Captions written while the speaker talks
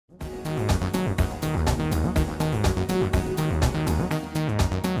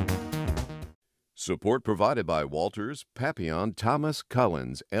Support provided by Walters, Papillon, Thomas,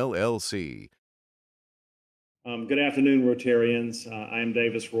 Collins, LLC. Good afternoon, Rotarians. I am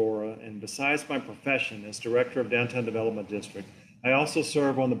Davis Rora, and besides my profession as Director of Downtown Development District, I also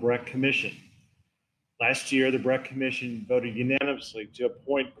serve on the BREC Commission. Last year, the BREC Commission voted unanimously to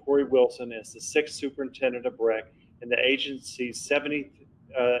appoint Corey Wilson as the 6th Superintendent of BREC in the agency's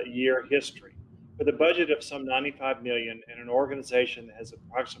 70th-year history. With a budget of some $95 million and an organization that has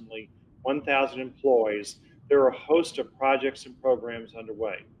approximately 1,000 employees, there are a host of projects and programs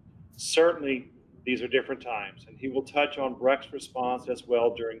underway. Certainly, these are different times, and he will touch on BREC's response as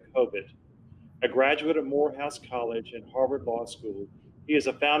well during COVID. A graduate of Morehouse College and Harvard Law School, he is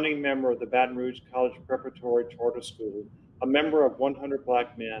a founding member of the Baton Rouge College Preparatory Charter School, a member of 100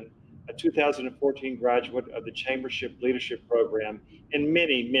 Black Men, a 2014 graduate of the Chambership Leadership Program, and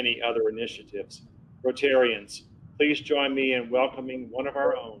many, many other initiatives. Rotarians, please join me in welcoming one of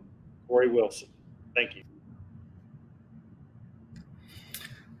our own, Corey Wilson. Thank you.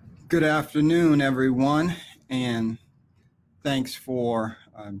 Good afternoon, everyone, and thanks for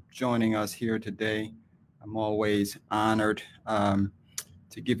joining us here today. I'm always honored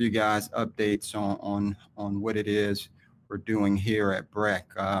to give you guys updates on what it is we're doing here at BREC.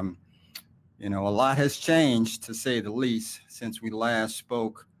 You know, a lot has changed, to say the least, since we last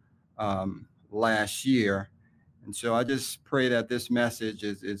spoke last year. And so I just pray that this message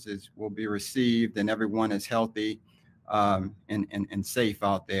will be received and everyone is healthy and safe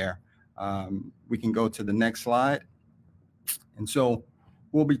out there. We can go to the next slide. And so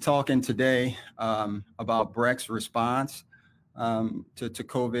we'll be talking today about BREC's response to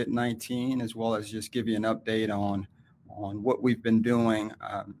COVID-19, as well as just give you an update on what we've been doing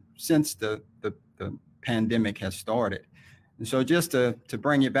since the pandemic has started. And so just to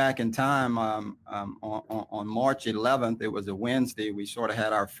bring you back in time, on March 11th, it was a Wednesday, we sort of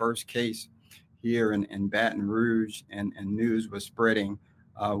had our first case here in Baton Rouge, and news was spreading.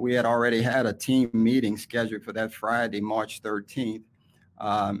 We had already had a team meeting scheduled for that Friday, March 13th.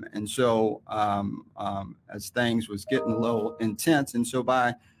 And so as things was getting a little intense, and so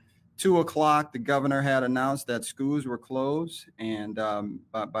by 2 o'clock, the governor had announced that schools were closed. And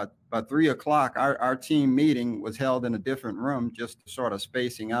by 3 o'clock, our team meeting was held in a different room, just sort of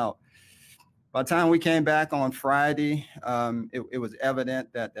spacing out. By the time we came back on Friday, it was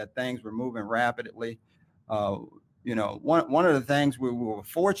evident that things were moving rapidly. You know, one of the things we were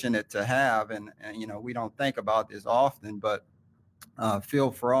fortunate to have, and you know, we don't think about this often, but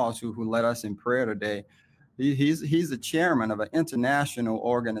Phil Frost, who led us in prayer today, he's the chairman of an international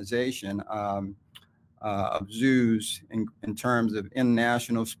organization of zoos in terms of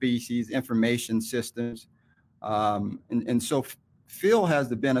international species information systems, and so Phil has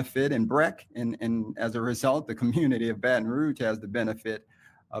the benefit, and BREC, and as a result, the community of Baton Rouge has the benefit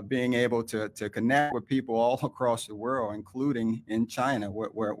of being able to connect with people all across the world, including in China,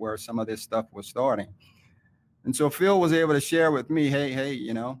 where some of this stuff was starting. And so Phil was able to share with me, hey,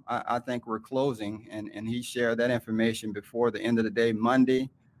 you know, I think we're closing, and he shared that information before the end of the day, Monday.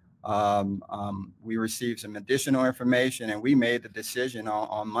 We received some additional information, and we made the decision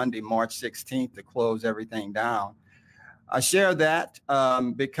on Monday, March 16th, to close everything down. I share that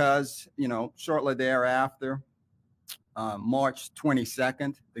because, you know, shortly thereafter, March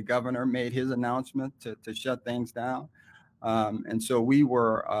 22nd, the governor made his announcement to shut things down. And so we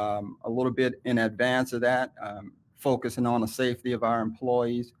were a little bit in advance of that, focusing on the safety of our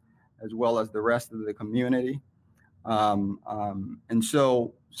employees as well as the rest of the community. And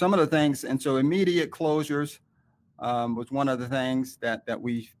so some of the things, and so immediate closures was one of the things that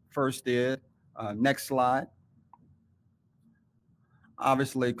we first did. Next slide.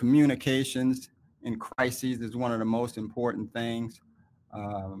 Obviously, communications in crises is one of the most important things.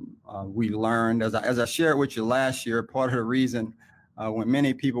 We learned, as I shared with you last year, part of the reason when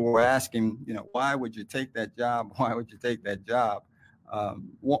many people were asking, you know, why would you take that job? Why would you take that job?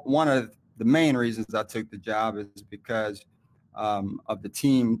 One of the main reasons I took the job is because of the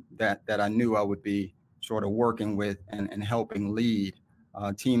team that I knew I would be sort of working with and helping lead.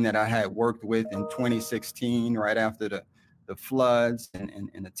 A team that I had worked with in 2016, right after the floods,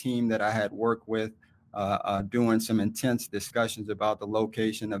 and a team that I had worked with doing some intense discussions about the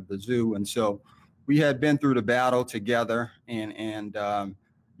location of the zoo. And so we had been through the battle together, and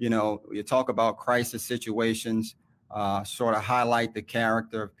you know, you talk about crisis situations, sort of highlight the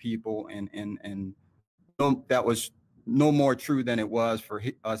character of people, and that was no more true than it was for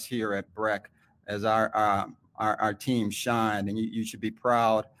us here at BREC, as our team shined. And you should be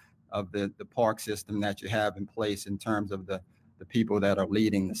proud of the park system that you have in place in terms of the people that are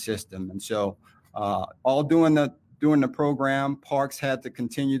leading the system. And so all doing the During the program, parks had to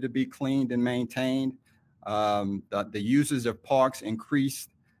continue to be cleaned and maintained. The uses of parks increased,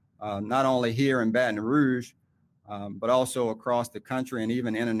 not only here in Baton Rouge, but also across the country and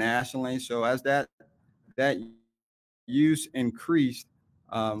even internationally. So as that use increased,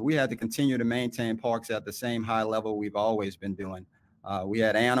 we had to continue to maintain parks at the same high level we've always been doing. We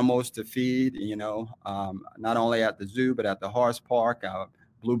had animals to feed, not only at the zoo, but at the horse park,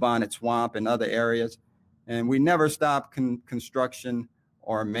 Bluebonnet Swamp and other areas. And we never stopped construction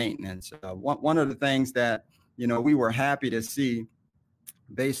or maintenance. One of the things that, we were happy to see,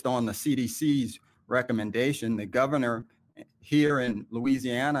 based on the CDC's recommendation, the governor here in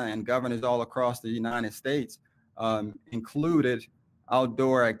Louisiana and governors all across the United States included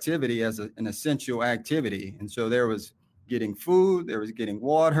outdoor activity as an essential activity. And so there was getting food, there was getting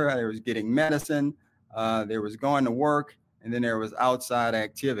water, there was getting medicine, there was going to work, and then there was outside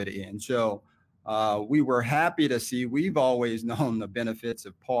activity. And so we were happy to see. We've always known the benefits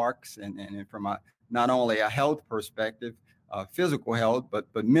of parks and from not only a health perspective, physical health,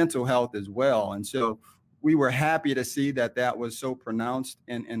 but mental health as well. And so we were happy to see that was so pronounced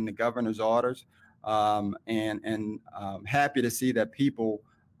in the governor's orders, and happy to see that people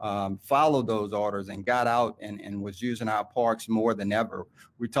followed those orders and got out and was using our parks more than ever.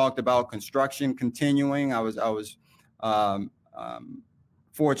 We talked about construction continuing. I was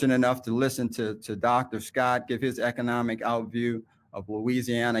fortunate enough to listen to Dr. Scott give his economic outview of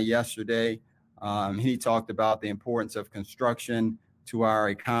Louisiana yesterday. He talked about the importance of construction to our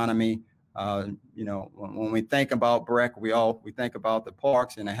economy. When we think about BREC, we think about the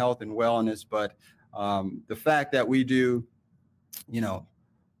parks and the health and wellness, but the fact that we do,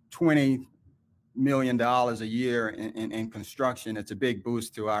 $20 million a year in construction, it's a big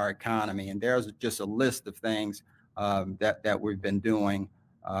boost to our economy. And there's just a list of things that we've been doing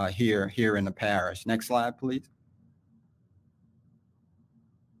here in the parish. Next slide, please.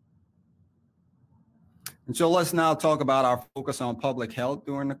 And so let's now talk about our focus on public health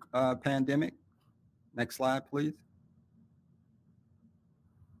during the pandemic. Next slide, please.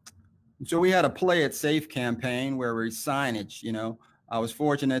 And so we had a Play It Safe campaign where we signage. I was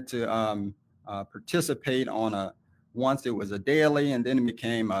fortunate to participate on once it was a daily, and then it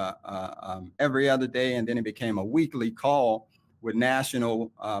became every other day, and then it became a weekly call with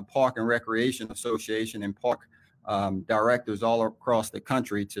National Park and Recreation Association and park directors all across the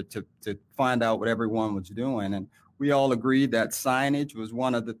country to find out what everyone was doing. And we all agreed that signage was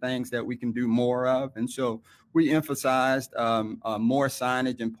one of the things that we can do more of. And so we emphasized more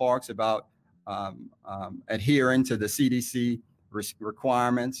signage in parks about adhering to the CDC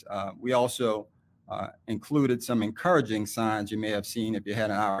requirements. We also included some encouraging signs you may have seen if you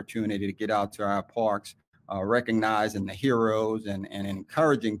had an opportunity to get out to our parks, recognizing the heroes and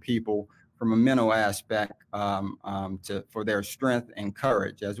encouraging people from a mental aspect for their strength and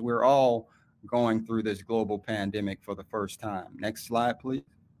courage as we're all going through this global pandemic for the first time. Next slide, please.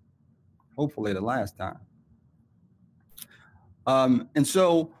 Hopefully the last time. And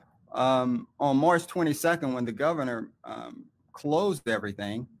so on March 22nd, when the governor closed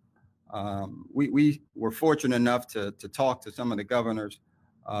everything, we were fortunate enough to talk to some of the governor's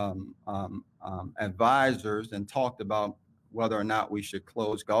advisors and talked about whether or not we should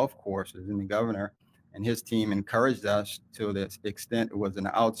close golf courses. And the governor and his team encouraged us to the extent it was an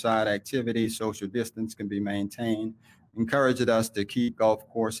outside activity, social distance can be maintained, encouraged us to keep golf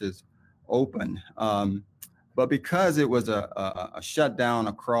courses open. But because it was a shutdown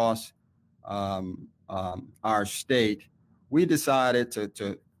across our state, we decided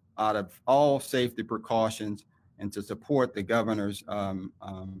to out of all safety precautions and to support the governor's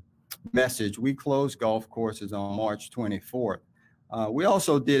message, we closed golf courses on March 24th. We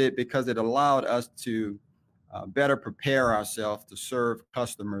also did it because it allowed us to better prepare ourselves to serve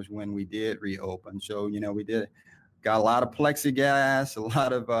customers when we did reopen. So, we got a lot of plexiglass, a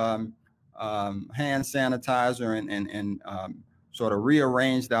lot of hand sanitizer, and sort of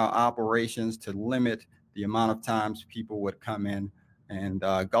rearranged our operations to limit the amount of times people would come in. And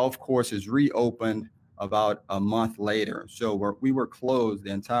golf courses reopened about a month later. So we were closed the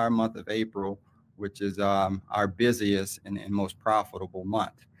entire month of April, which is our busiest and most profitable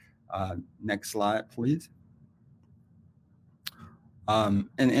month. Next slide, please.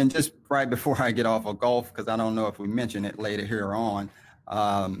 And just right before I get off of golf, because I don't know if we mention it later here on,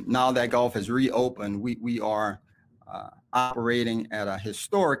 now that golf has reopened, we are operating at a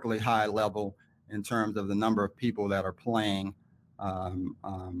historically high level in terms of the number of people that are playing,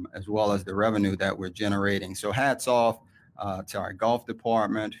 as well as the revenue that we're generating. So hats off to our golf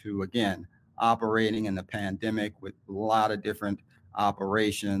department, who, again, operating in the pandemic with a lot of different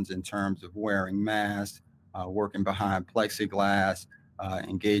operations in terms of wearing masks, working behind plexiglass,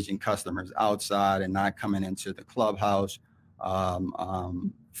 engaging customers outside and not coming into the clubhouse,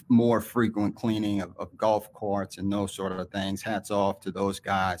 more frequent cleaning of golf carts and those sort of things. Hats off to those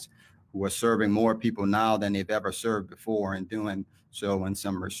guys who are serving more people now than they've ever served before, and doing so in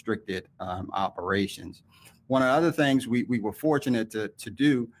some restricted operations. One of the other things we were fortunate to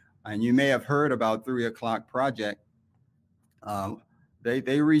do, and you may have heard about 3 O'Clock Project,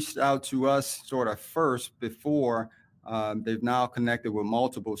 they reached out to us sort of first before. They've now connected with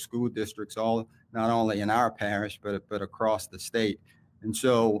multiple school districts, all not only in our parish, but across the state. And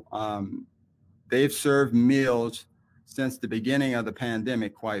so they've served meals since the beginning of the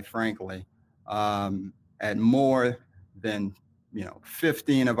pandemic, quite frankly, at more than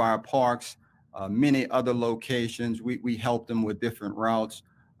 15 of our parks, many other locations. We helped them with different routes.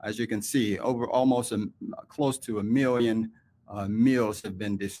 As you can see, over almost close to 1 million meals have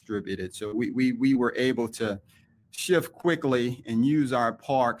been distributed. So we were able to shift quickly and use our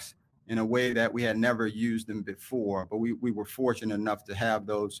parks in a way that we had never used them before. But we were fortunate enough to have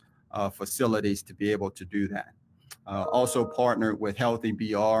those facilities to be able to do that. Also partnered with Healthy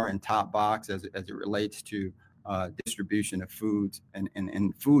BR and Top Box as it relates to distribution of foods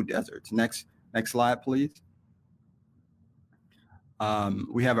and food deserts. Next slide, please.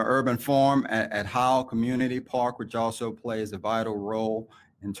 We have an urban farm at Howell Community Park, which also plays a vital role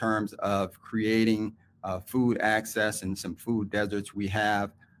in terms of creating food access and some food deserts. We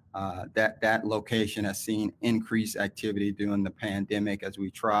have that location has seen increased activity during the pandemic as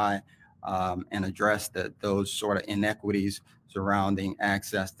we try and address those sort of inequities surrounding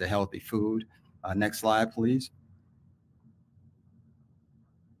access to healthy food. Next slide, please.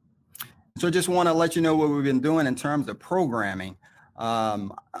 So just want to let you know what we've been doing in terms of programming.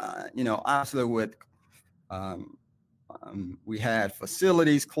 Obviously with we had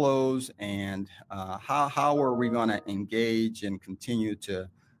facilities closed, and how are we going to engage and continue to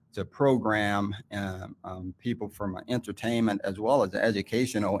program people from an entertainment as well as an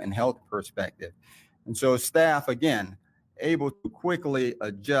educational and health perspective? And so staff, again, able to quickly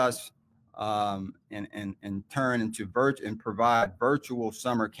adjust and turn into and provide virtual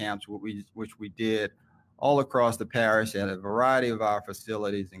summer camps, which we did all across the parish at a variety of our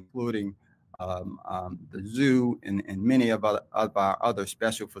facilities, including the zoo and many of our other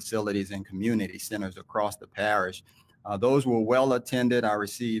special facilities and community centers across the parish. Those were well attended. I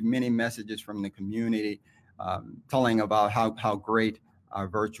received many messages from the community telling about how great our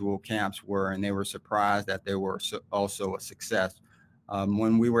virtual camps were, and they were surprised that they were also a success.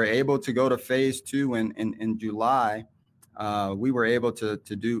 When we were able to go to phase 2 in July, we were able to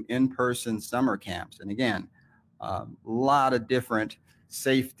do in-person summer camps. And again, a lot of different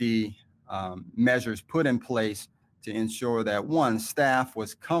safety measures put in place to ensure that, one, staff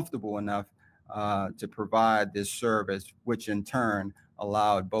was comfortable enough to provide this service, which in turn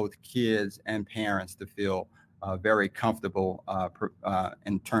allowed both kids and parents to feel very comfortable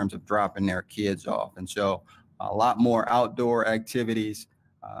in terms of dropping their kids off. And so a lot more outdoor activities,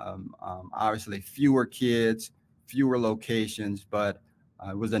 obviously fewer kids, fewer locations, but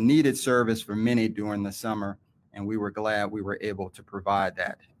it was a needed service for many during the summer, and we were glad we were able to provide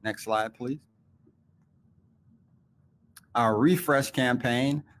that. Next slide, please. Our refresh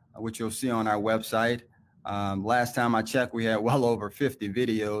campaign, which you'll see on our website. Last time I checked, we had well over 50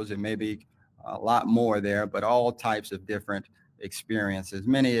 videos and maybe a lot more there, but all types of different experiences.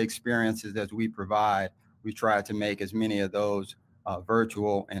 Many experiences as we provide, we try to make as many of those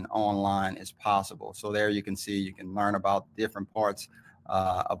virtual and online as possible. So there you can see, you can learn about different parts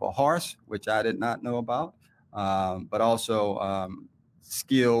of a horse, which I did not know about, but also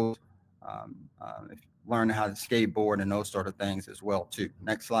skills, learning how to skateboard and those sort of things as well too.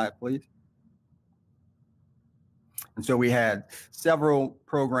 Next slide, please. And so we had several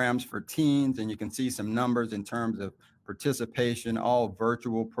programs for teens, and you can see some numbers in terms of participation, all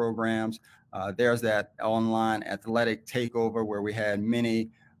virtual programs. There's that online athletic takeover where we had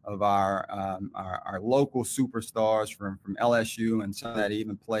many of our local superstars from LSU, and some that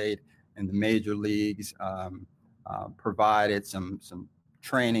even played in the major leagues, provided some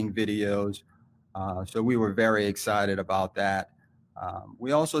training videos. So we were very excited about that.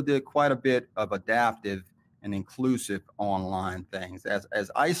 We also did quite a bit of adaptive and inclusive online things,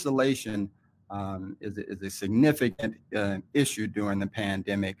 as isolation is a significant issue during the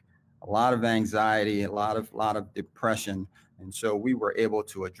pandemic. A lot of anxiety, a lot of depression, and so we were able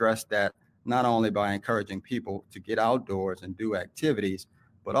to address that not only by encouraging people to get outdoors and do activities,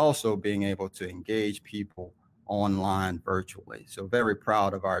 but also being able to engage people online virtually. So very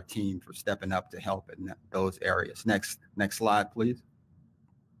proud of our team for stepping up to help in those areas. Next slide, please.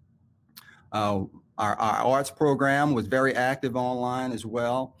 Our arts program was very active online as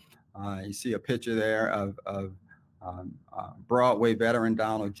well. You see a picture there of Broadway veteran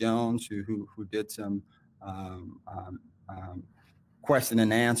Donald Jones, who did some question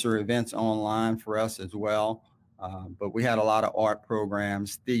and answer events online for us as well. But we had a lot of art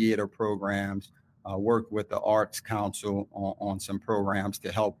programs, theater programs, worked with the Arts Council on some programs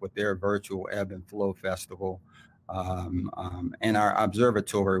to help with their virtual Ebb and Flow Festival. And our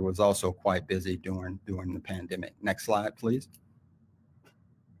observatory was also quite busy during the pandemic. Next slide, please.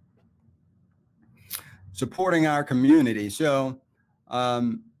 Supporting our community. So,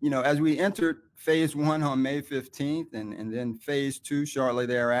 as we entered phase 1 on May 15th and then phase 2 shortly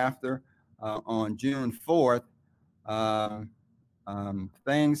thereafter on June 4th,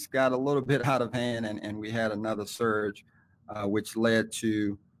 things got a little bit out of hand and we had another surge, which led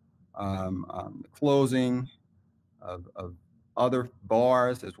to closing of other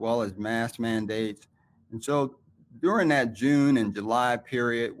bars as well as mask mandates. And so during that June and July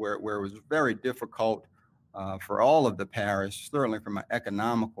period where it was very difficult for all of the parish, certainly from an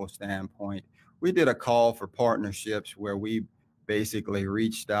economical standpoint, we did a call for partnerships where we basically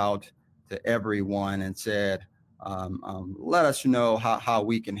reached out to everyone and said, let us know how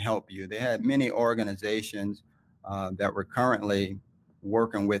we can help you. They had many organizations that we're currently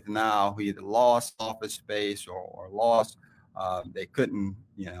working with now who either lost office space or lost, they couldn't.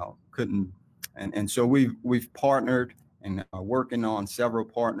 And so we've partnered and are working on several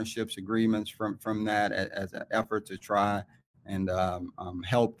partnerships agreements from that as an effort to try and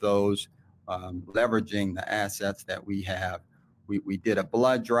help those leveraging the assets that we have. We did a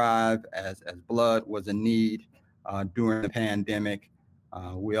blood drive as blood was a need during the pandemic.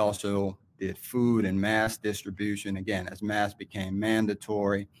 We also did food and mask distribution. Again, as masks became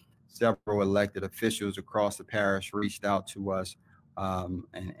mandatory, several elected officials across the parish reached out to us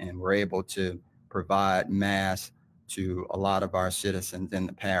and were able to provide masks to a lot of our citizens in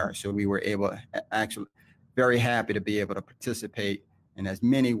the parish. So we were able, actually very happy to be able to participate in as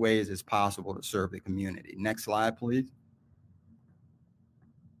many ways as possible to serve the community. Next slide, please.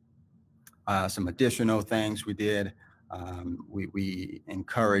 Some additional things we did. We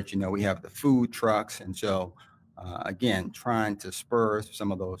encourage, we have the food trucks. And so, again, trying to spur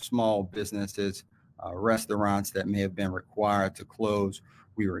some of those small businesses, restaurants that may have been required to close.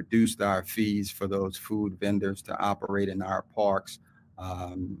 We reduced our fees for those food vendors to operate in our parks.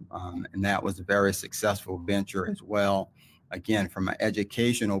 And that was a very successful venture as well. Again, from an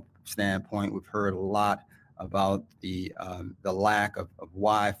educational standpoint, we've heard a lot about the lack of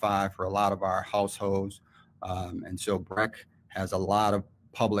Wi-Fi for a lot of our households. And so BREC has a lot of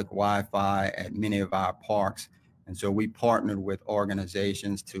public Wi-Fi at many of our parks. And so we partnered with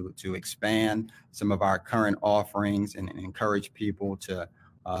organizations to expand some of our current offerings and encourage people to,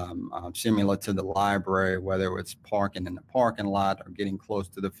 similar to the library, whether it's parking in the parking lot or getting close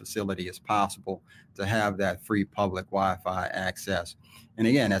to the facility as possible, to have that free public Wi-Fi access. And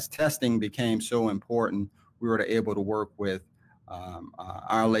again, as testing became so important, we were able to work with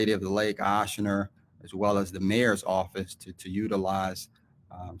Our Lady of the Lake, Oshner, as well as the mayor's office to utilize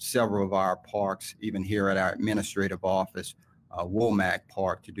several of our parks, even here at our administrative office, Womack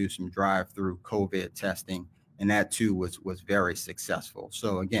Park, to do some drive-through COVID testing. And that too was very successful.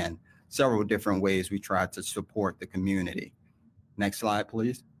 So again, several different ways we tried to support the community. Next slide,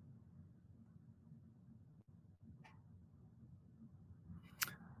 please.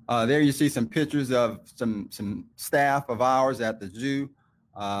 There you see some pictures of some staff of ours at the zoo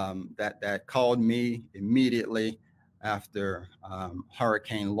that called me immediately after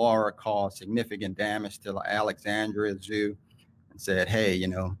Hurricane Laura caused significant damage to the Alexandria Zoo, and said, hey,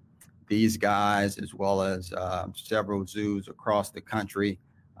 these guys, as well as several zoos across the country,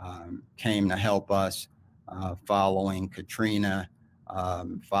 came to help us following Katrina,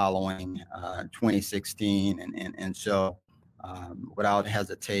 following 2016. And so without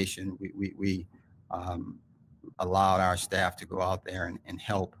hesitation, we allowed our staff to go out there and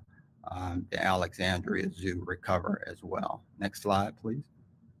help the Alexandria Zoo recover as well. Next slide, please.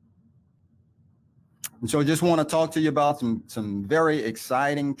 And so I just want to talk to you about some very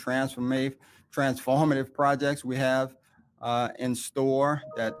exciting transformative projects we have in store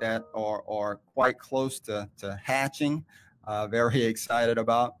that are quite close to hatching. Very excited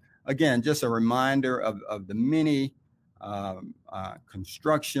about. Again, just a reminder of the many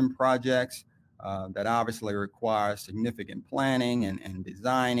construction projects that obviously require significant planning and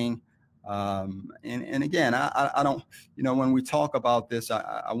designing. And again, I don't, when we talk about this,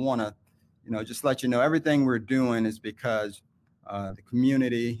 I want to, just let you know everything we're doing is because the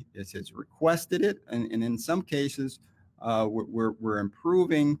community has requested it. And in some cases, we're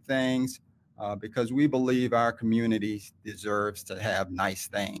improving things because we believe our community deserves to have nice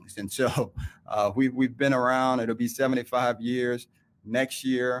things. And so we've been around. It'll be 75 years next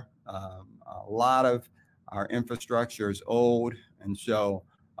year. A lot of our infrastructure is old, and so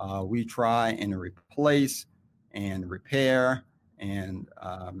we try and replace and repair and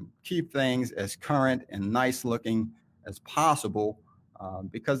keep things as current and nice looking as possible,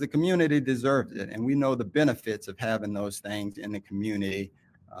 because the community deserves it. And we know the benefits of having those things in the community,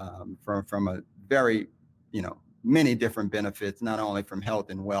 from a very, many different benefits, not only from health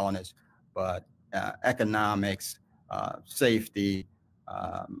and wellness, but economics, safety,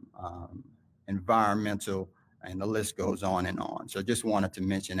 environmental, and the list goes on and on. So just wanted to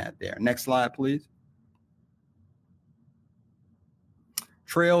mention that there. Next slide, please.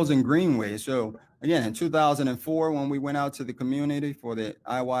 Trails and greenways. So again, in 2004, when we went out to the community for the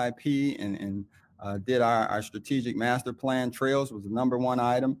IYP and did our strategic master plan, trails was the #1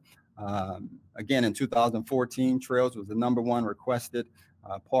 item. Again, in 2014, trails was the #1 requested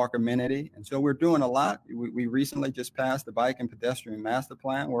park amenity. And so we're doing a lot. We recently just passed the bike and pedestrian master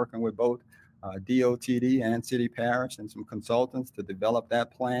plan, working with both DOTD and City Parish and some consultants to develop that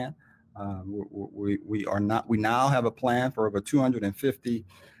plan. We now have a plan for over 250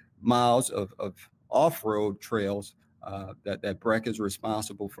 miles of off-road trails that BREC is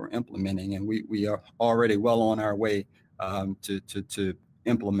responsible for implementing, and we are already well on our way to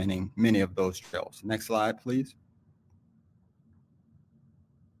implementing many of those trails. Next slide, please.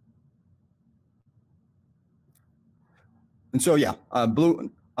 And so, yeah,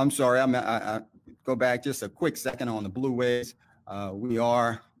 I'm sorry, I go back just a quick second on the Blue Ways. We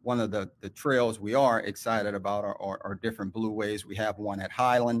are one of the trails we are excited about are different Blue Ways. We have one at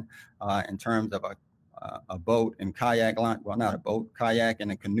Highland in terms of a boat and kayak launch. Well, not a boat, kayak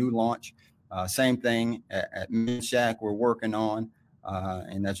and a canoe launch. Same thing at Minshack we're working on.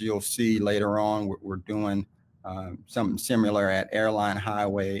 And as you'll see later on, we're doing something similar at Airline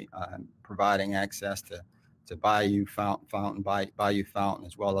Highway, providing access to Bayou Fountain,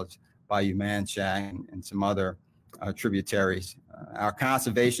 as well as Bayou Manchac and some other tributaries. Our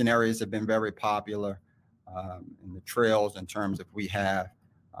conservation areas have been very popular, in the trails in terms of we have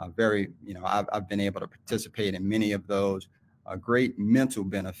I've been able to participate in many of those. Great mental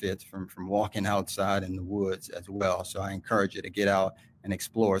benefits from walking outside in the woods as well. So I encourage you to get out and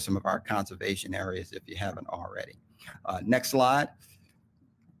explore some of our conservation areas if you haven't already. Next slide.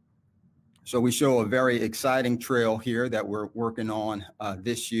 So we show a very exciting trail here that we're working on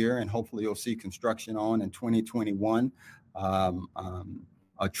this year, and hopefully you'll see construction on in 2021.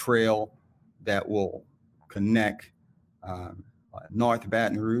 A trail that will connect North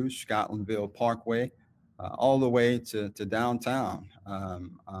Baton Rouge, Scotlandville Parkway, all the way to downtown,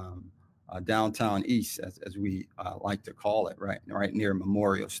 downtown East, as we like to call it, right near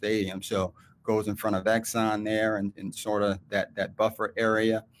Memorial Stadium. So goes in front of Exxon there and sort of that buffer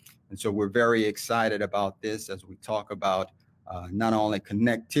area. And so we're very excited about this as we talk about not only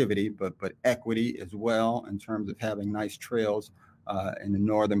connectivity, but equity as well, in terms of having nice trails in the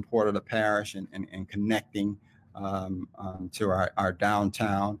northern part of the parish and connecting to our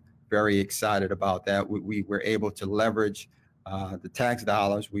downtown. Very excited about that. We were able to leverage the tax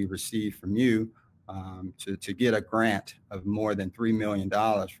dollars we received from you to get a grant of more than $3 million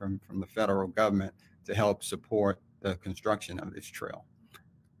from the federal government to help support the construction of this trail.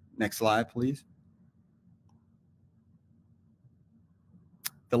 Next slide, please.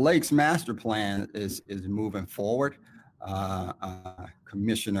 The Lakes Master Plan is moving forward.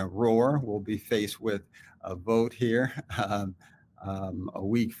 Commissioner Rohr will be faced with a vote here a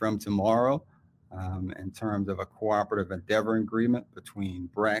week from tomorrow in terms of a cooperative endeavor agreement between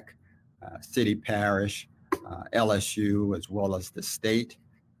BREC, City Parish, LSU, as well as the state,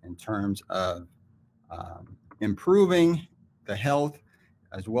 in terms of improving the health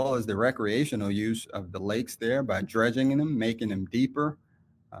as well as the recreational use of the lakes there by dredging them, making them deeper.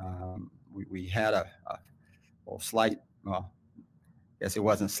 We had a slight, well, I guess it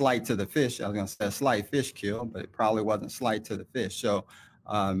wasn't slight to the fish. I was going to say a slight fish kill, but it probably wasn't slight to the fish. So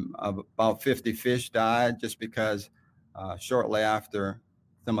about 50 fish died just because shortly after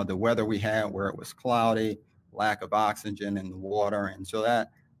some of the weather we had, where it was cloudy, lack of oxygen in the water. And so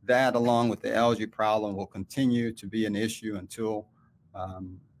that along with the algae problem will continue to be an issue until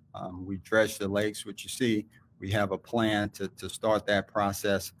we dredge the lakes, which you see, we have a plan to start that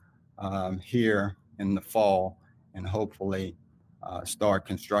process here in the fall, and hopefully start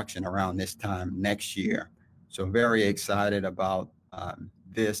construction around this time next year. So very excited about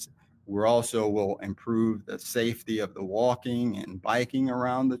this. We're also will improve the safety of the walking and biking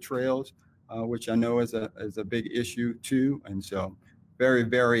around the trails, which I know is a big issue too. And so very,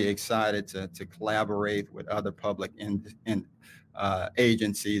 very excited to collaborate with other public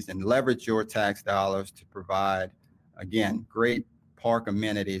agencies and leverage your tax dollars to provide, again, great park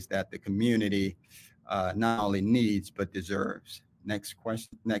amenities that the community not only needs but deserves. Next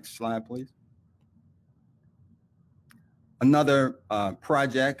question, next slide, please. Another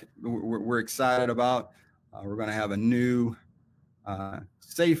project we're excited about, we're going to have a new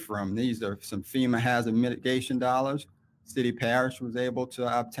safe room. These are some FEMA hazard mitigation dollars City Parish was able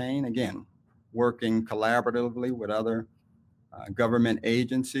to obtain, again, working collaboratively with other government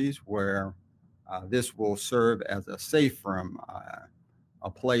agencies, where this will serve as a safe room, a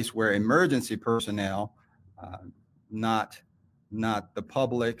place where emergency personnel, not the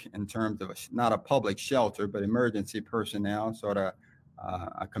public in terms of not a public shelter, but emergency personnel, sort of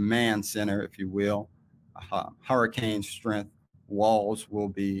a command center, if you will. Hurricane strength walls will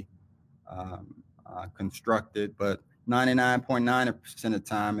be constructed, but 99.9% of the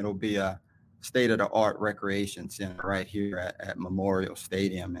time it'll be a state-of-the-art recreation center right here at Memorial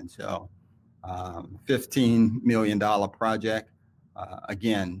Stadium. And so $15 million project.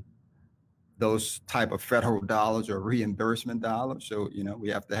 Again, those type of federal dollars are reimbursement dollars. So, you know, we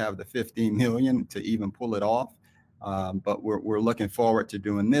have to have the 15 million to even pull it off. But we're looking forward to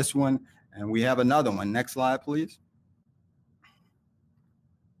doing this one. And we have another one. Next slide, please.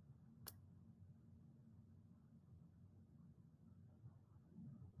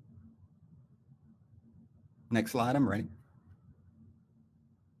 Next slide, I'm ready.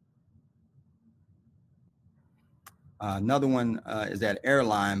 Another one is that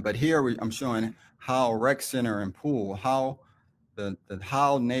airline, but here I'm showing how rec center and pool, how the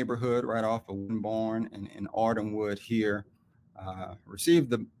Howe neighborhood right off of Winborn and Ardenwood here received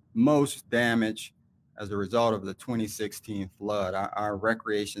the most damage as a result of the 2016 flood. Our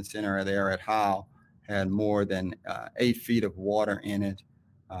recreation center there at Howe had more than 8 feet of water in it,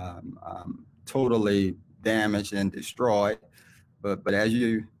 totally damaged and destroyed. But as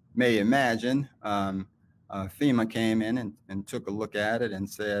you may imagine, FEMA came in and took a look at it and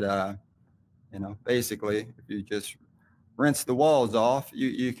said, you know, basically, if you just rinse the walls off,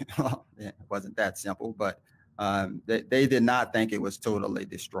 you can, well, it wasn't that simple, but they did not think it was totally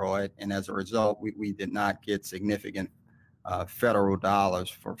destroyed. And as a result, we did not get significant federal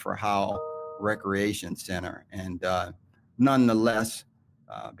dollars for Howe Recreation Center. And nonetheless,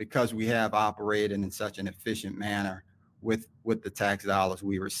 because we have operated in such an efficient manner with the tax dollars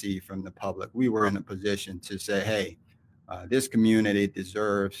we receive from the public, we were in a position to say, hey, this community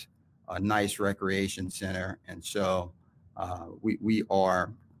deserves a nice recreation center. And so we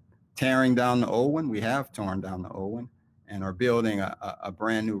are tearing down the old one. We have torn down the old one and are building a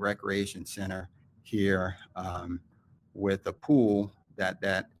brand new recreation center here with a pool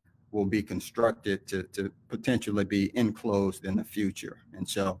that will be constructed to potentially be enclosed in the future. And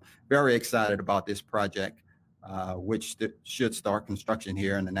so very excited about this project, which should start construction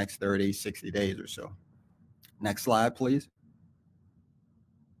here in the next 30, 60 days or so. Next slide, please.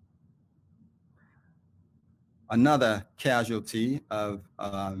 Another casualty of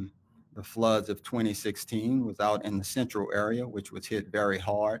the floods of 2016 was out in the central area, which was hit very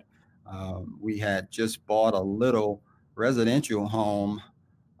hard. We had just bought a little residential home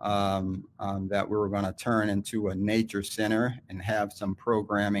that we were going to turn into a nature center and have some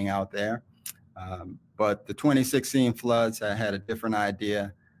programming out there. But the 2016 floods, I had a different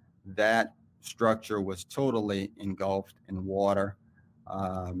idea. That structure was totally engulfed in water.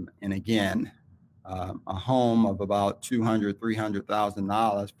 And again, a home of about $200,000,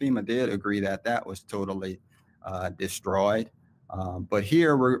 $300,000, FEMA did agree that that was totally destroyed. But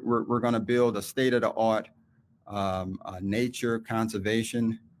here we're going to build a state-of-the-art nature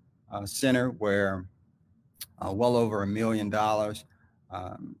conservation center where well over $1 million.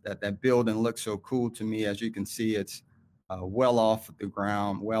 That building looks so cool to me. As you can see, it's well off the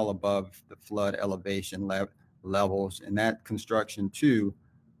ground, well above the flood elevation levels, and that construction too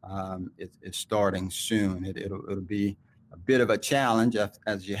is starting soon. It'll be a bit of a challenge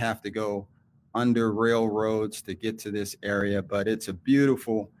as you have to go under railroads to get to this area, but it's a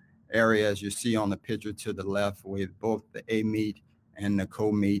beautiful area, as you see on the picture to the left, with both the A-meet and the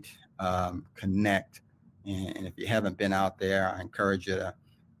co-meet connect. And if you haven't been out there, I encourage you to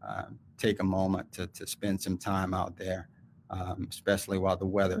take a moment to spend some time out there, especially while the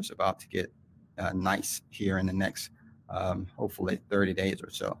weather is about to get nice here in the next, hopefully 30 days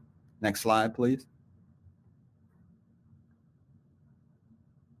or so. Next slide, please.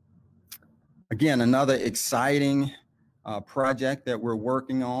 Again, another exciting project that we're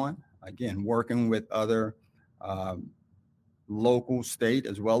working on, again, working with other local, state,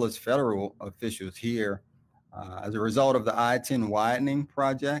 as well as federal officials here As a result of the I-10 widening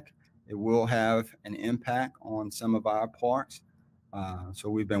project, it will have an impact on some of our parks. So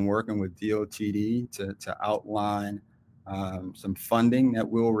we've been working with DOTD to outline some funding that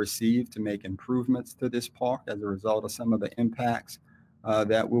we'll receive to make improvements to this park as a result of some of the impacts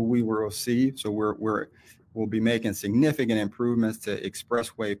that we will receive. So we'll be making significant improvements to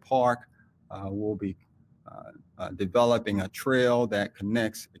Expressway Park. We'll be developing a trail that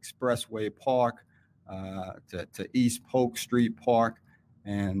connects Expressway Park to East Polk Street Park.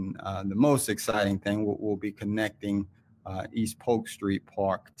 And the most exciting thing, we'll be connecting East Polk Street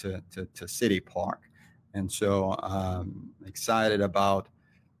Park to City Park. And so excited about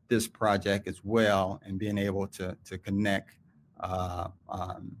this project as well, and being able to connect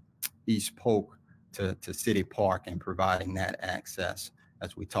East Polk to City Park and providing that access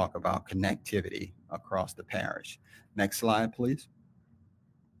as we talk about connectivity across the parish. Next slide, please.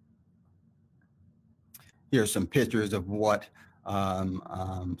 Here's some pictures of what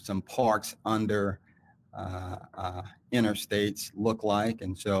some parks under interstates look like.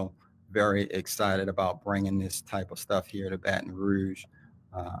 And so very excited about bringing this type of stuff here to Baton Rouge.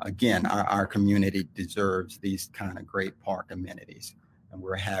 Again, our community deserves these kind of great park amenities, and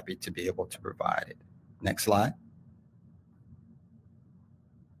we're happy to be able to provide it. Next slide.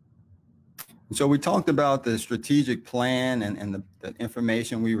 And so we talked about the strategic plan and the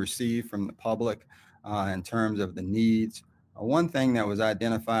information we received from the public in terms of the needs. One thing that was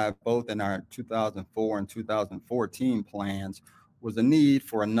identified both in our 2004 and 2014 plans was a need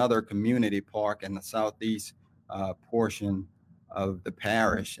for another community park in the southeast portion of the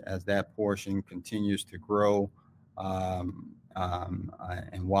parish, as that portion continues to grow.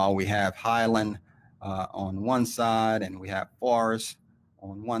 And while we have Highland on one side and we have Forest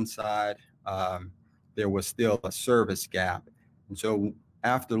on one side, there was still a service gap. And so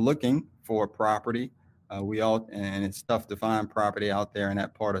after looking for property, and it's tough to find property out there in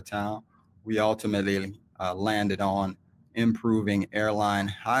that part of town, we ultimately landed on improving Airline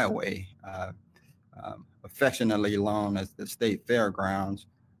Highway, affectionately known as the State Fairgrounds,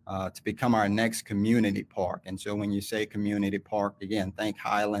 to become our next community park. And so when you say community park, again, think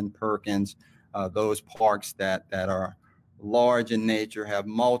Highland, Perkins, those parks that are large in nature, have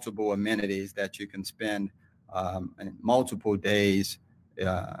multiple amenities that you can spend multiple days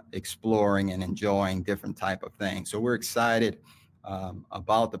exploring and enjoying different type of things. So we're excited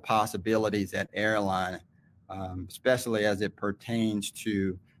about the possibilities at Airline, especially as it pertains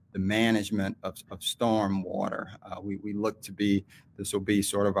to the management of storm water. We look to be, this will be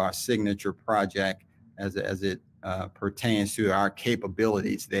sort of our signature project as it pertains to our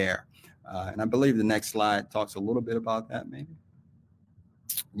capabilities there. And I believe the next slide talks a little bit about that, maybe.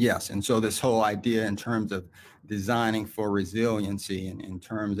 Yes, and so this whole idea in terms of designing for resiliency and in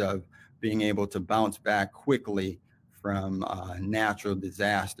terms of being able to bounce back quickly from natural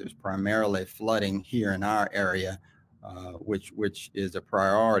disasters, primarily flooding here in our area, which is a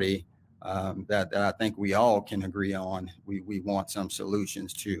priority that I think we all can agree on. We want some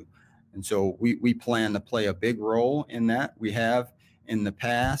solutions to. And so we plan to play a big role in that. We have in the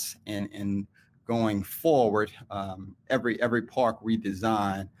past, and going forward, every park we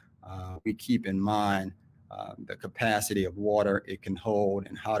design, we keep in mind the capacity of water it can hold,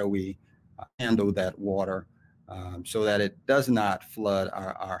 and how do we handle that water so that it does not flood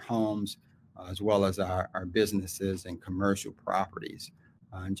our homes, as well as our businesses and commercial properties.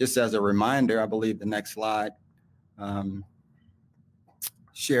 And just as a reminder, I believe the next slide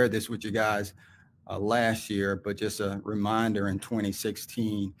shared this with you guys last year, but just a reminder, in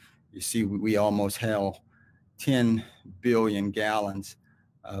 2016, you see we almost held 10 billion gallons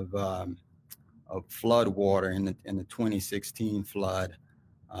of flood water in the 2016 flood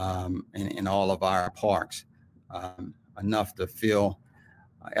in all of our parks, enough to fill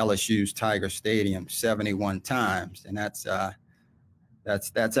LSU's Tiger Stadium 71 times, and that's at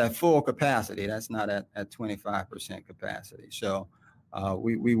full capacity. That's not at 25% capacity. So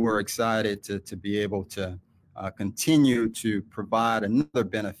we were excited to be able to continue to provide another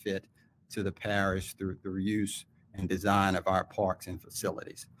benefit to the parish through use and design of our parks and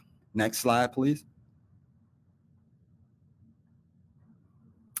facilities. Next slide, please.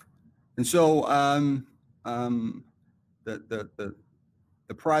 And so the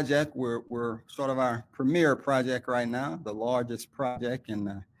project, we're sort of our premier project right now, the largest project in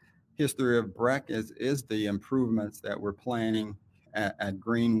the history of BREC is the improvements that we're planning at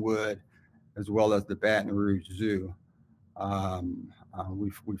Greenwood, as well as the Baton Rouge Zoo.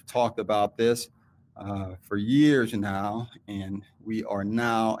 We've talked about this for years now, and we are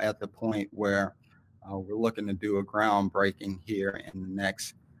now at the point where we're looking to do a groundbreaking here in the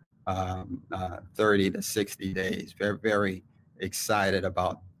next 30 to 60 days. Very, very excited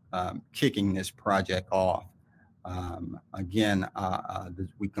about kicking this project off. Again,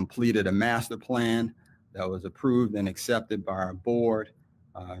 we completed a master plan that was approved and accepted by our board,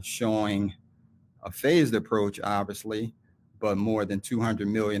 showing a phased approach, obviously, but more than $200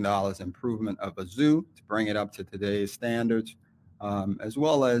 million improvement of a zoo to bring it up to today's standards, as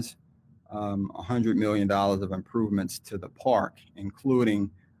well as $100 million of improvements to the park, including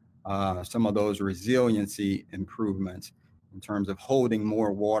some of those resiliency improvements in terms of holding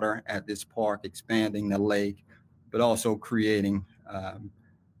more water at this park, expanding the lake, but also creating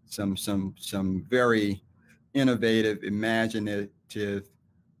some very innovative, imaginative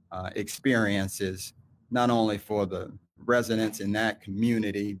experiences, not only for the residents in that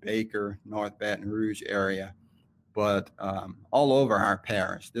community, Baker, North Baton Rouge area, but all over our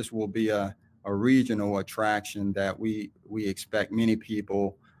parish. This will be a regional attraction that we expect many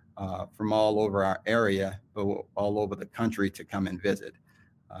people from all over our area, but all over the country to come and visit.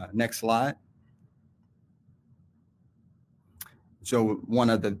 Next slide. So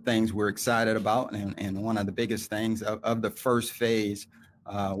one of the things we're excited about, and one of the biggest things of the first phase,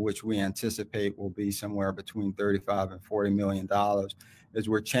 which we anticipate will be somewhere between $35 and $40 million, is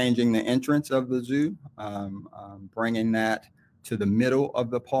we're changing the entrance of the zoo, bringing that to the middle of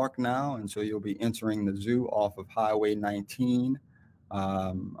the park now. And so you'll be entering the zoo off of Highway 19.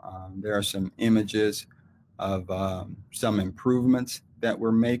 There are some images of some improvements that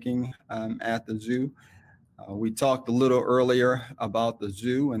we're making at the zoo. We talked a little earlier about the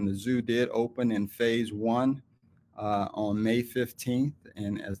zoo, and the zoo did open in phase 1 on May 15th.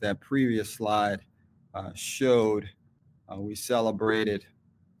 And as that previous slide showed, we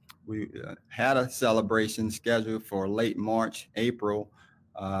had a celebration scheduled for late March, April,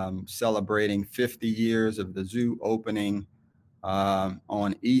 celebrating 50 years of the zoo opening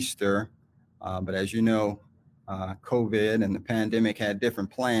on Easter. But as you know, COVID and the pandemic had different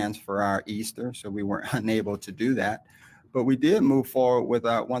plans for our Easter, so we were unable to do that. But we did move forward with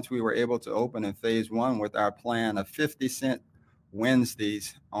once we were able to open in phase 1 with our plan of 50-cent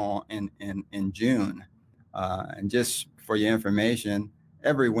Wednesdays in June. And just for your information,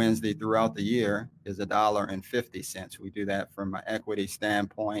 every Wednesday throughout the year is $1.50. We do that from an equity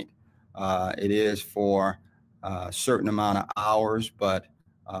standpoint. It is for a certain amount of hours, but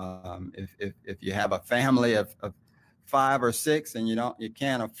if you have a family of 5 or 6 and you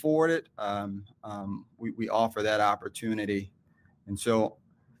can't afford it, we offer that opportunity. And so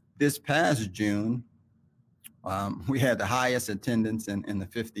this past June, we had the highest attendance in the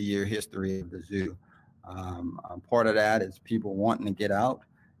 50-year history of the zoo. Part of that is people wanting to get out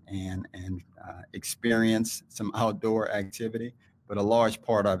and experience some outdoor activity, but a large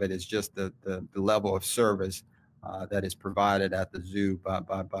part of it is just the level of service that is provided at the zoo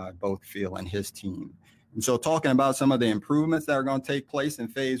by both Phil and his team. And so talking about some of the improvements that are going to take place in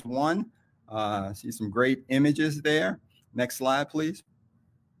phase 1, see some great images there. Next slide, please.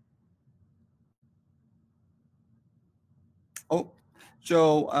 Oh,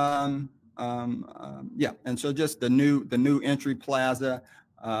 so yeah, and so just the new entry plaza.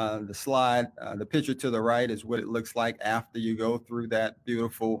 The slide, the picture to the right is what it looks like after you go through that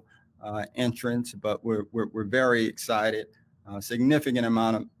beautiful entrance. But we're very excited. Significant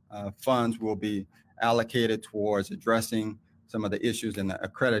amount of funds will be allocated towards addressing some of the issues in the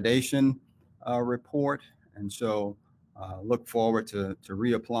accreditation report, and so look forward to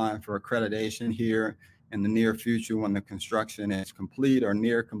reapplying for accreditation here in the near future when the construction is complete or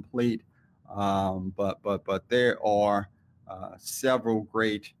near complete. But there are several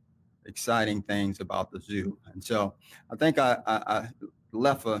great, exciting things about the zoo, and so I think I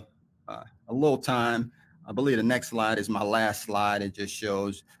left a little time. I believe the next slide is my last slide. It just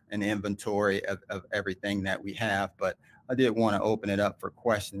shows an inventory of everything that we have, but I did want to open it up for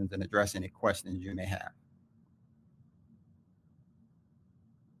questions and address any questions you may have.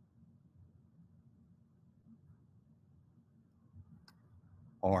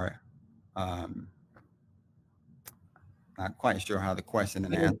 Or not quite sure how the question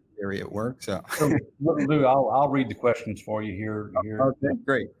and answer period works. So Lou, I'll read the questions for you here. Okay,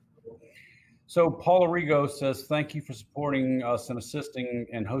 great. So Paul Arrigo says, thank you for supporting us and assisting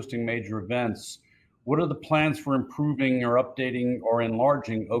and hosting major events. What are the plans for improving or updating or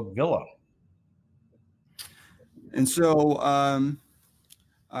enlarging Oak Villa? And so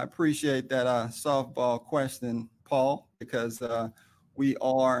I appreciate that softball question, Paul, because we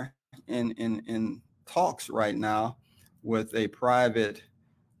are in talks right now with a private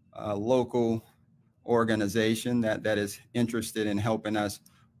local organization that is interested in helping us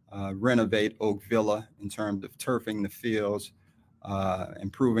renovate Oak Villa in terms of turfing the fields,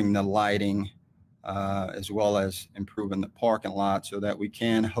 improving the lighting, as well as improving the parking lot so that we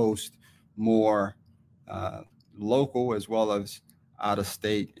can host more local as well as out of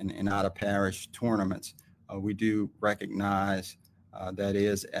state and out of parish tournaments. We do recognize that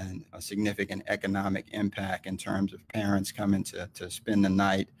is a significant economic impact in terms of parents coming to spend the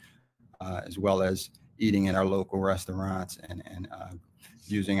night, as well as eating in our local restaurants and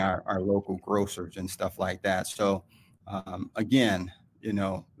using our local grocers and stuff like that. So again,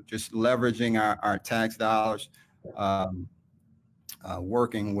 just leveraging our tax dollars,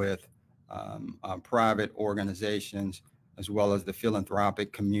 working with private organizations as well as the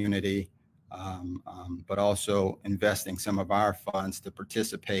philanthropic community, but also investing some of our funds to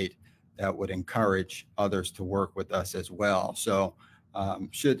participate that would encourage others to work with us as well. So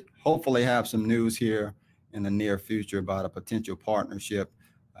should hopefully have some news here in the near future about a potential partnership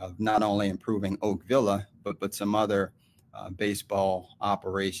of not only improving Oak Villa, but some other baseball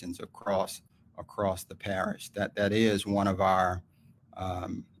operations across the parish. That is one of our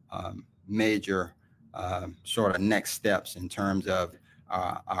major sort of next steps in terms of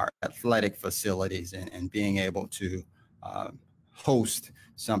our athletic facilities and being able to host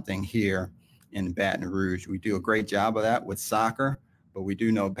something here in Baton Rouge. We do a great job of that with soccer, but we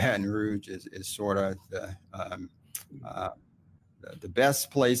do know Baton Rouge is sort of the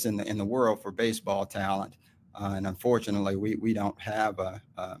best place in the world for baseball talent. And unfortunately, we don't have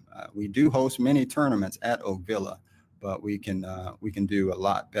we do host many tournaments at Oak Villa, but we can do a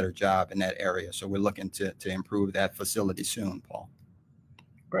lot better job in that area. So we're looking to improve that facility soon, Paul.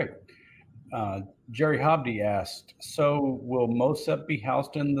 Great. Jerry Hobdy asked, so will MOSEP be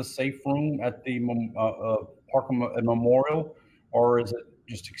housed in the safe room at the Park Memorial, or is it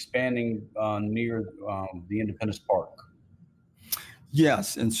just expanding near the Independence Park?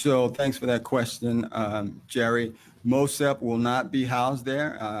 Yes, and so thanks for that question, Jerry. MOSEP will not be housed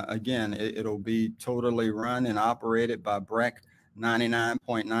there. Again, it'll be totally run and operated by BREC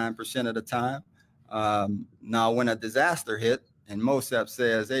 99.9% of the time. Now, when a disaster hit and MOSEP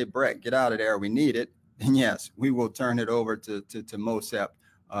says, hey, BREC, get out of there, we need it, then yes, we will turn it over to MOSEP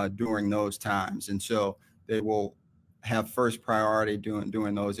during those times. And so they will have first priority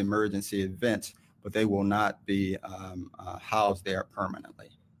during those emergency events, but they will not be housed there permanently.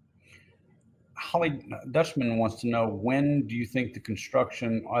 Holly Dutchman wants to know, when do you think the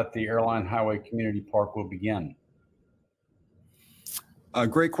construction at the Airline Highway Community Park will begin?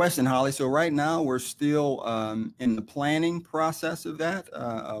 Great question, Holly. So right now we're still in the planning process of that.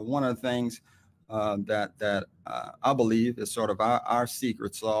 One of the things that I believe is sort of our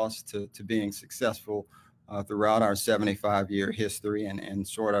secret sauce to being successful throughout our 75-year history, and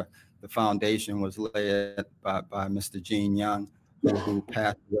sort of the foundation was laid by Mr. Gene Young, who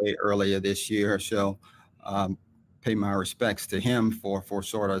passed away earlier this year. So pay my respects to him for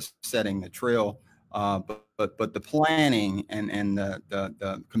sort of setting the trail. But the planning and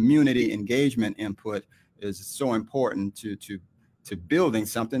the community engagement input is so important to building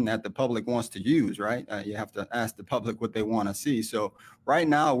something that the public wants to use, right? You have to ask the public what they want to see. So right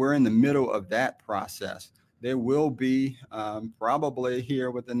now we're in the middle of that process. There will be probably here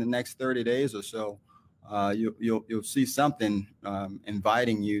within the next 30 days or so, you'll see something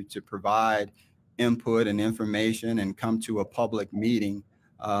inviting you to provide input and information and come to a public meeting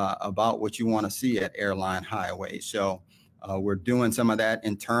about what you want to see at Airline Highway. So we're doing some of that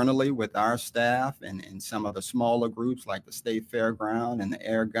internally with our staff and some of the smaller groups like the State Fairground and the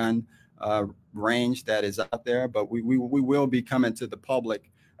Air Gun range that is out there. But we will be coming to the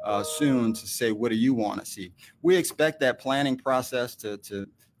public soon to say, what do you want to see? We expect that planning process to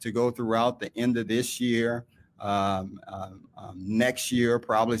go throughout the end of this year. Next year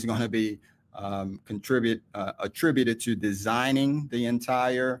probably is going to be attributed to designing the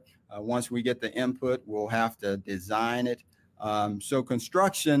entire. Once we get the input, we'll have to design it. So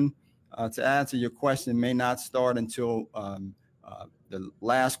construction, to answer your question, may not start until the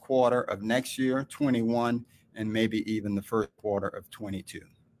last quarter of next year, 21, and maybe even the first quarter of 22.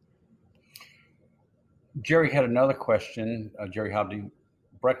 Jerry had another question. Jerry Hobdy,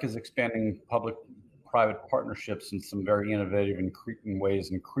 BREC is expanding public-private partnerships in some very innovative and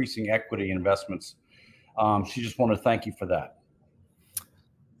ways, increasing equity investments. She just wanted to thank you for that.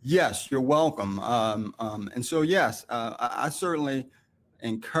 Yes, you're welcome. And so, yes, I certainly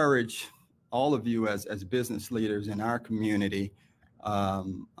encourage all of you as business leaders in our community,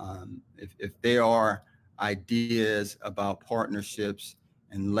 if there are ideas about partnerships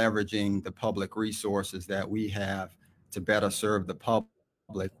and leveraging the public resources that we have to better serve the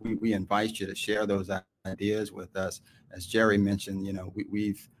public, we invite you to share those ideas with us. As Jerry mentioned,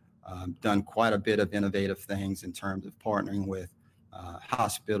 we've done quite a bit of innovative things in terms of partnering with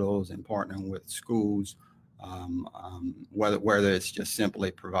hospitals and partnering with schools, whether it's just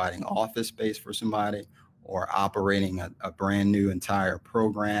simply providing office space for somebody or operating a brand new entire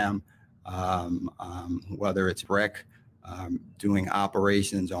program, whether it's BREC doing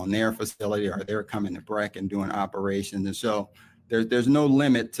operations on their facility or they're coming to BREC and doing operations. And so there's no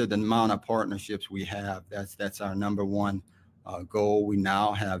limit to the amount of partnerships we have. That's our number one goal. We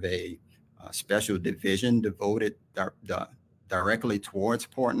now have a special division devoted directly towards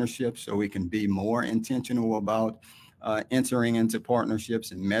partnerships, so we can be more intentional about entering into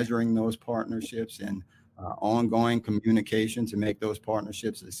partnerships and measuring those partnerships and ongoing communication to make those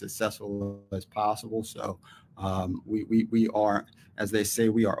partnerships as successful as possible. So we are, as they say,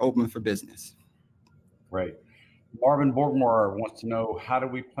 we are open for business. Great. Marvin Borgmore wants to know, how do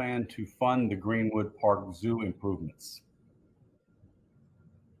we plan to fund the Greenwood Park Zoo improvements?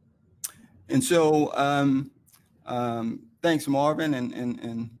 And so thanks, Marvin,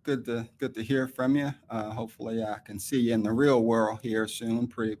 and good to hear from you. Hopefully I can see you in the real world here soon,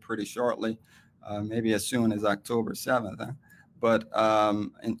 pretty shortly, maybe as soon as October 7th. Huh? But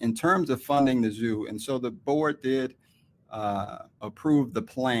in terms of funding the zoo, and so the board did approve the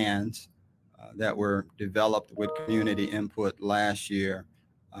plans that were developed with community input last year,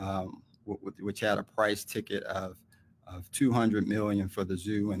 which had a price ticket of $200 million for the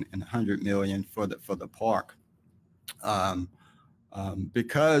zoo and $100 million for the park.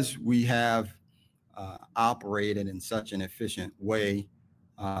 Because we have operated in such an efficient way,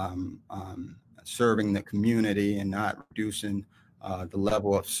 serving the community and not reducing the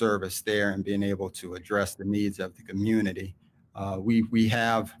level of service there and being able to address the needs of the community, we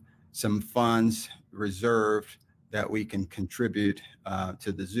have some funds reserved that we can contribute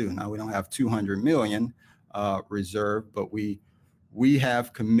to the zoo. Now, we don't have $200 million reserved, but we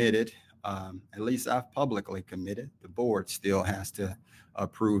have committed, at least I've publicly committed, the board still has to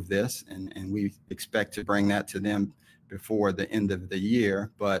approve this, and we expect to bring that to them before the end of the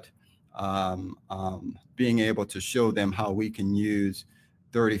year. But being able to show them how we can use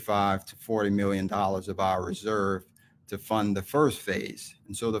 $35 to $40 million of our reserve to fund the first phase.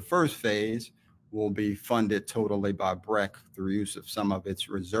 And so the first phase will be funded totally by BREC through use of some of its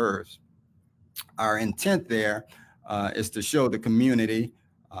reserves. Our intent there is to show the community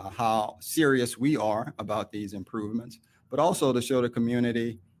how serious we are about these improvements, but also to show the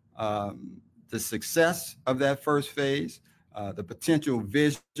community the success of that first phase, the potential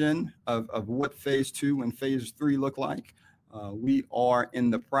vision of what phase 2 and phase 3 look like. We are in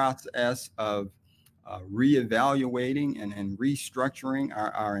the process of reevaluating and restructuring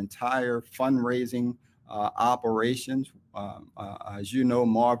our entire fundraising operations. As you know,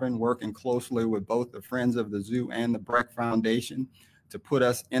 Marvin, working closely with both the Friends of the Zoo and the BREC Foundation to put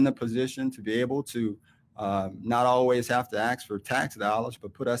us in a position to be able to not always have to ask for tax dollars,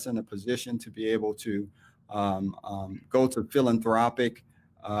 but put us in a position to be able to go to philanthropic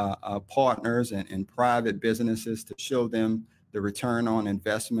partners and private businesses to show them the return on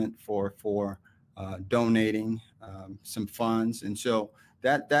investment for donating some funds. And so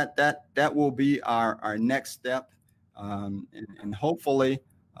that will be our next step, and hopefully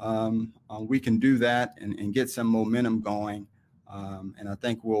we can do that and get some momentum going. And I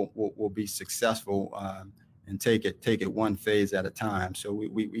think we'll be successful and take it one phase at a time. So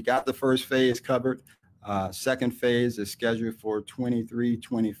we got the first phase covered. Second phase is scheduled for 23,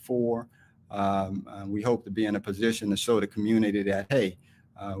 24. We hope to be in a position to show the community that, hey,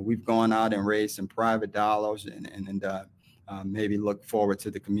 we've gone out and raised some private dollars and maybe look forward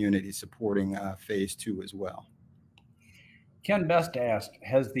to the community supporting phase 2 as well. Ken Best asked,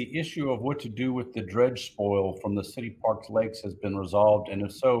 has the issue of what to do with the dredge spoil from the city parks lakes has been resolved? And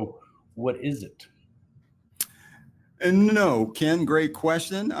if so, what is it? No, Ken, great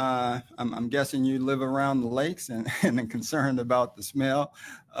question. I'm guessing you live around the lakes and are concerned about the smell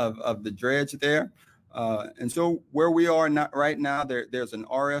of the dredge there. And so where we are right now, there's an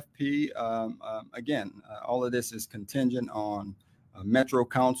RFP. Again, all of this is contingent on Metro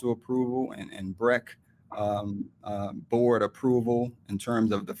Council approval and BREC board approval in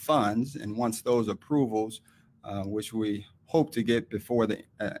terms of the funds. And once those approvals, which we hope to get before the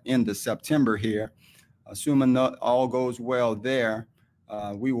end of September here, assuming that all goes well there,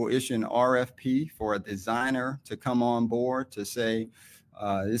 we will issue an RFP for a designer to come on board to say,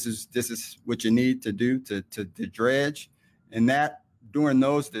 this is what you need to do to dredge. And that during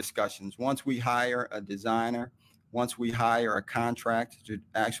those discussions, once we hire a designer, once we hire a contractor to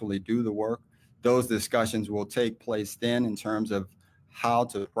actually do the work, those discussions will take place then in terms of how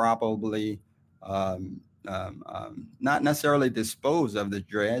to properly not necessarily dispose of the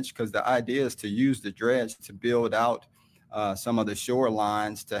dredge, because the idea is to use the dredge to build out some of the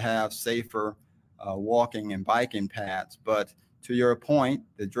shorelines to have safer walking and biking paths. But to your point,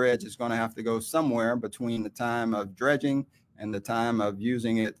 the dredge is going to have to go somewhere between the time of dredging and the time of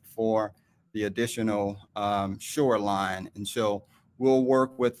using it for the additional shoreline. And so we'll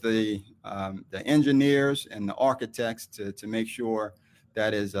work with the engineers and the architects to make sure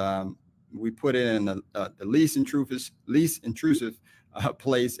that is we put it in the least intrusive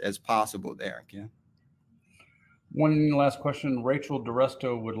place as possible there. Ken. One last question. Rachel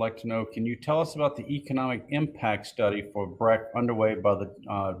DeResto would like to know, can you tell us about the economic impact study for BREC underway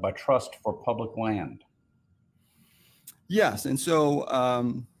by Trust for Public Land? Yes, and so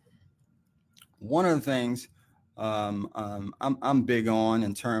one of the things I'm big on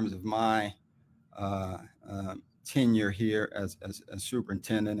in terms of my tenure here as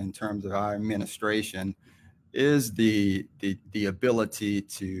superintendent, in terms of our administration, is the ability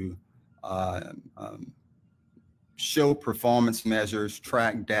to show performance measures,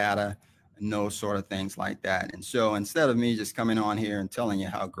 track data, and those sort of things like that. And so instead of me just coming on here and telling you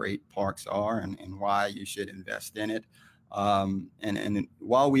how great parks are and why you should invest in it, and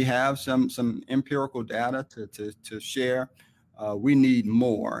while we have some empirical data to share, we need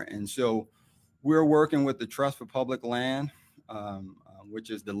more. And so we're working with the Trust for Public Land,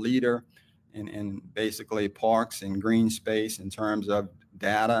 which is the leader in basically parks and green space in terms of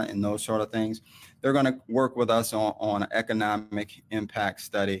data and those sort of things. They're going to work with us on an economic impact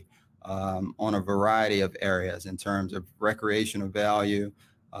study on a variety of areas in terms of recreational value,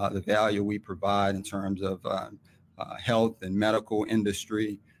 the value we provide in terms of health and medical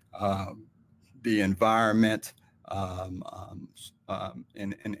industry, the environment, and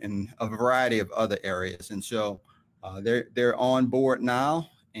a variety of other areas. And so they're on board now,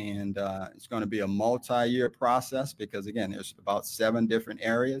 and it's going to be a multi-year process because, again, there's about 7 different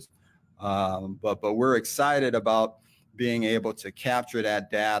areas. But we're excited about being able to capture that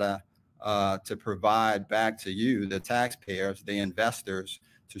data to provide back to you, the taxpayers, the investors,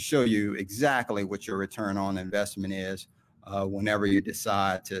 to show you exactly what your return on investment is whenever you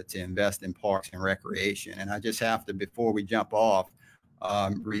decide to invest in parks and recreation. And I just have to, before we jump off,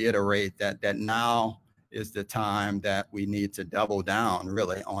 reiterate that now is the time that we need to double down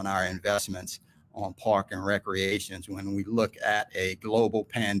really on our investments on park and recreations when we look at a global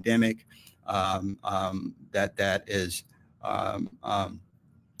pandemic that is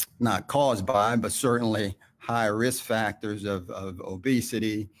not caused by, but certainly high risk factors of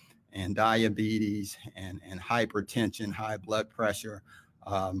obesity and diabetes and hypertension, high blood pressure.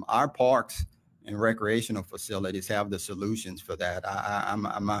 Our parks and recreational facilities have the solutions for that.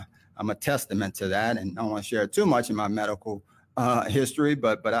 I'm a testament to that, and I don't want to share too much of my medical history,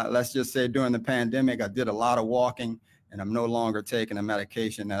 but let's just say during the pandemic, I did a lot of walking, and I'm no longer taking a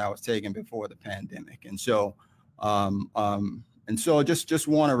medication that I was taking before the pandemic. And so, just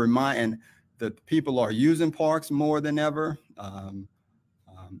want to remind that people are using parks more than ever,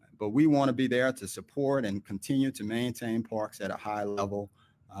 but we want to be there to support and continue to maintain parks at a high level.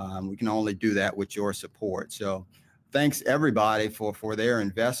 We can only do that with your support. So thanks everybody for their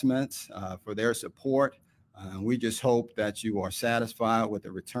investments, for their support. We just hope that you are satisfied with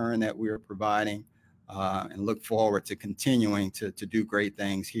the return that we are providing and look forward to continuing to do great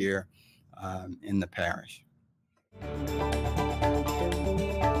things here in the parish.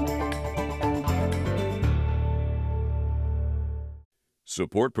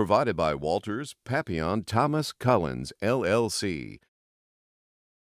 Support provided by Walters, Papillon, Thomas, Collins, LLC.